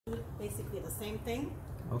basically the same thing.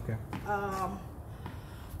 Okay.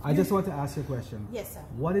 I just want to ask you a question. Yes, sir.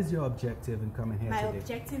 What is your objective in coming here My today?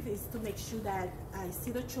 objective is to make sure that I see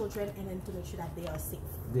the children and then to make sure that they are safe.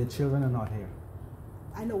 The children are not here.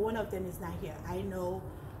 I know one of them is not here. I know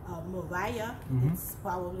Mariah is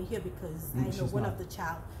probably here because I know one of the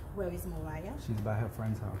child. Where is Mariah? She's by her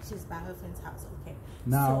friend's house. She's by her friend's house. Okay.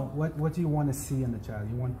 Now, so, what do you want to see in the child?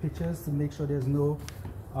 You want pictures to make sure there's no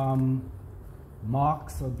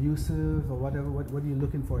marks, abusive, or whatever? What are you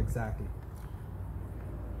looking for exactly?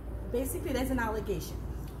 Basically, there's an allegation.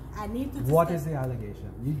 I need to. What is the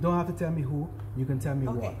allegation? You don't have to tell me who. You can tell me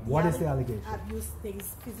what. What is the allegation? Abuse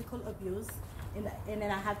things, physical abuse, and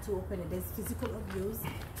then I have to open it. There's physical abuse,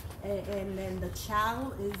 and then the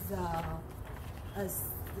child is.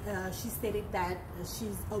 She stated that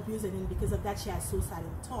she's abusing him because of that she has suicidal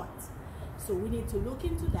thoughts. So we need to look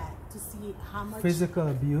into that to see how much physical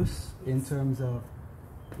abuse in terms of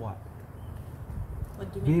what?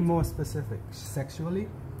 What do you mean? Be mean? more specific. Sexually?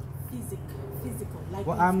 Physical. Like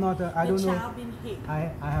well, I'm not. I don't know. The child been hit.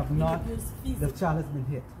 I have been not. Abused the child has been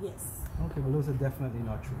hit. Yes. Okay, well those are definitely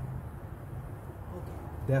not true.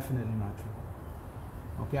 Okay. Definitely not true.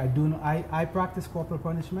 Okay, I do know. I practice corporal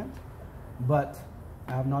punishment, but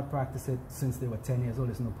I have not practiced it since they were 10 years old.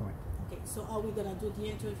 There's no point. Okay, so are we gonna do the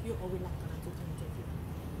interview or we're not gonna do the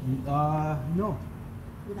interview? No.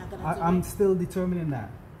 We're not gonna do I'm still determining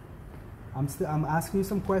that. I'm asking you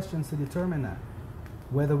some questions to determine that,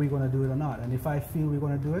 whether we're gonna do it or not. And if I feel we're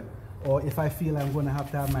gonna do it, or if I feel I'm gonna have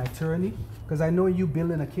to have my attorney, because I know you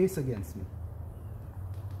building a case against me.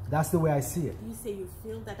 That's the way I see it. You say you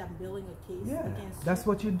feel that I'm building a case against you? That's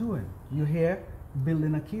what you're doing. You're here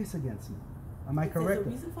building a case against me. Am I correct? There's a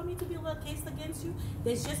reason for me to build a case against you?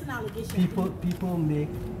 There's just an allegation. People make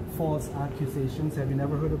false accusations. Have you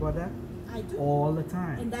never heard about that? I do. All the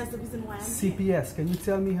time. And that's the reason why I'm CPS, here. Can you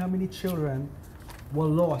tell me how many children were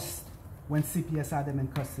lost when CPS had them in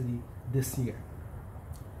custody this year?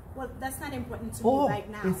 Well, that's not important to me right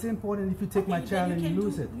now. It's important if you take my child and you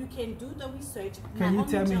lose it. You can do the research. Can you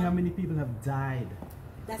tell me how many people have died?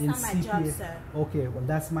 That's not my job, sir. Okay, well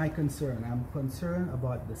that's my concern. I'm concerned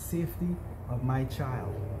about the safety of my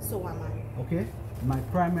child. So am I. Okay? My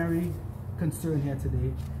primary concern here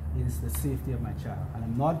today is the safety of my child. And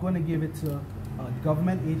I'm not going to give it to a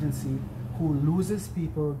government agency who loses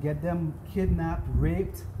people, get them kidnapped,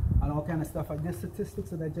 raped, and all kind of stuff. Like the statistics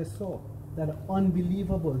that I just saw that are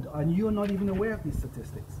unbelievable, and you're not even aware of these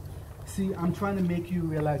statistics. See, I'm trying to make you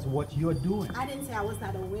realize what you're doing. I didn't say I was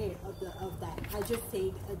not aware of that. I just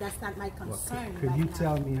said that's not my concern. Could you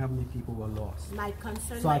tell me how many people were lost? My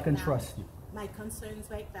concern so I can trust you. My concerns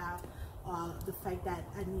right now are the fact that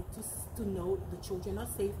I need to know the children are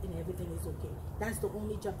safe and everything is okay. That's the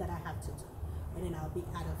only job that I have to do. And then I'll be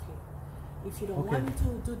out of here. If you don't want me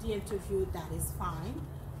to do the interview, that is fine.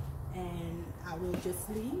 And I will just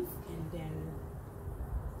leave and then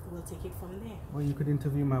we'll take it from there. Well, you could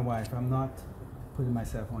interview my wife. I'm not putting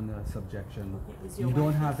myself under subjection. Okay. You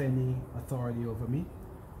don't have any authority over me.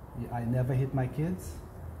 I never hit my kids.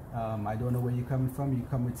 I don't know where you're coming from. You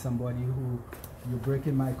come with somebody who you're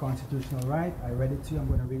breaking my constitutional right. I read it to you. I'm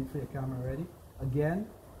going to read it for your camera. Ready? Again,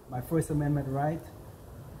 my First Amendment right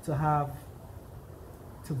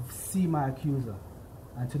to see my accuser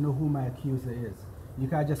and to know who my accuser is. You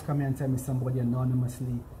can't just come here and tell me somebody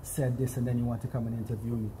anonymously said this and then you want to come and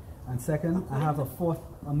interview me. And second, I have a Fourth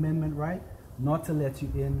Amendment right not to let you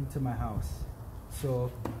into my house. So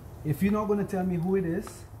if you're not going to tell me who it is,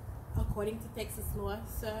 according to Texas law,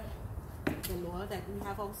 sir, the law that we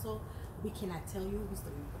have also, we cannot tell you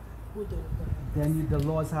who the then the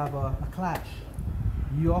laws have a clash.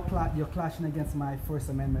 You're clashing against my First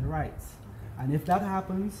Amendment rights. And if that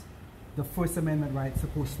happens, the First Amendment right is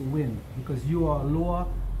supposed to win because you are a lower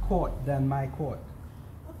court than my court.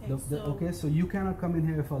 Okay, so you cannot come in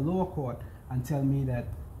here with a lower court and tell me that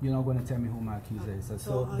you're not going to tell me who my accuser is.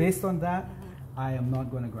 So based on that, I am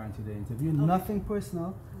not going to grant you the interview. Nothing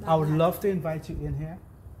personal. I would love to invite you in here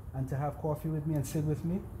and to have coffee with me and sit with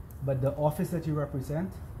me. But the office that you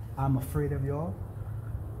represent, I'm afraid of y'all.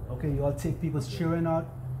 Okay, you all take people's children out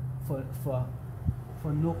for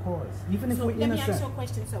no cause, even if we're innocent. Let me ask you a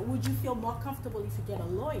question, sir. Would you feel more comfortable if you get a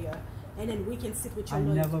lawyer and then we can sit with your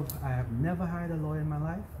lawyer? I have never hired a lawyer in my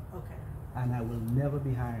life. Okay. And I will never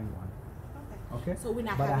be hiring one. Okay. So we're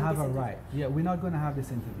not but having I have this a right. Yeah, we're not going to have this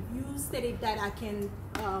interview. You stated that I can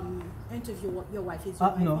interview your wife. Is your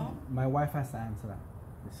wife no, home? My wife has to answer that.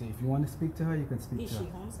 You see, if you want to speak to her, you can speak to her. Is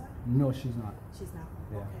she home, sir? No, she's not. She's not home.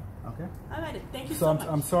 Yeah. Okay. Okay. All right. Thank you so much.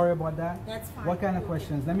 I'm sorry about that. That's fine. What kind of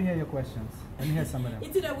questions? Let me hear your questions. Let me hear some of them.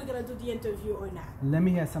 It's either we're going to do the interview or not. Let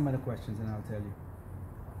me hear some of the questions and I'll tell you.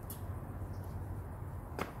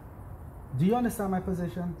 Do you understand my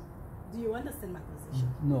position? Do you understand my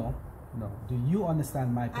position? No. Do you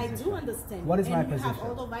understand my position? I do understand. What is my position? And you have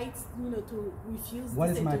all the rights, to refuse What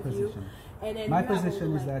this is my interview. position? And then My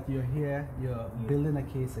position is that you're here, you're building a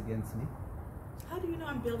case against me. How do you know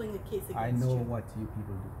I'm building a case against you? I know what you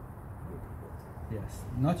people do. Yes.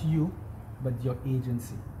 Not you, but your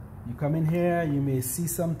agency. You come in here, you may see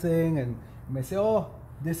something and you may say, oh,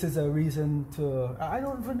 this is a reason to, I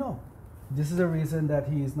don't even know. This is a reason that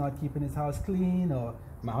he is not keeping his house clean, or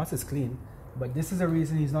my house is clean, but this is a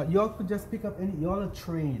reason he's not. Y'all could just pick up any, y'all are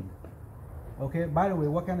trained. Okay, by the way,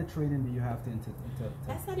 what kind of training do you have to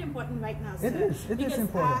That's not important right now, sir. It is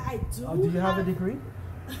important. I do you have a degree?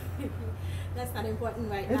 That's not important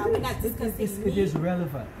right now. We're not discussing me. It is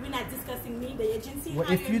relevant. We're not discussing me, the agency. Well,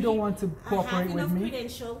 if you don't want to cooperate with me,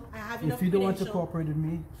 I have enough if you don't want to cooperate with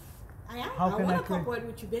me, I want to cooperate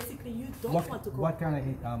with you. Basically, you don't want to cooperate. What kind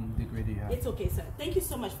of degree do you have? It's okay, sir. Thank you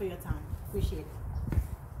so much for your time. Appreciate it.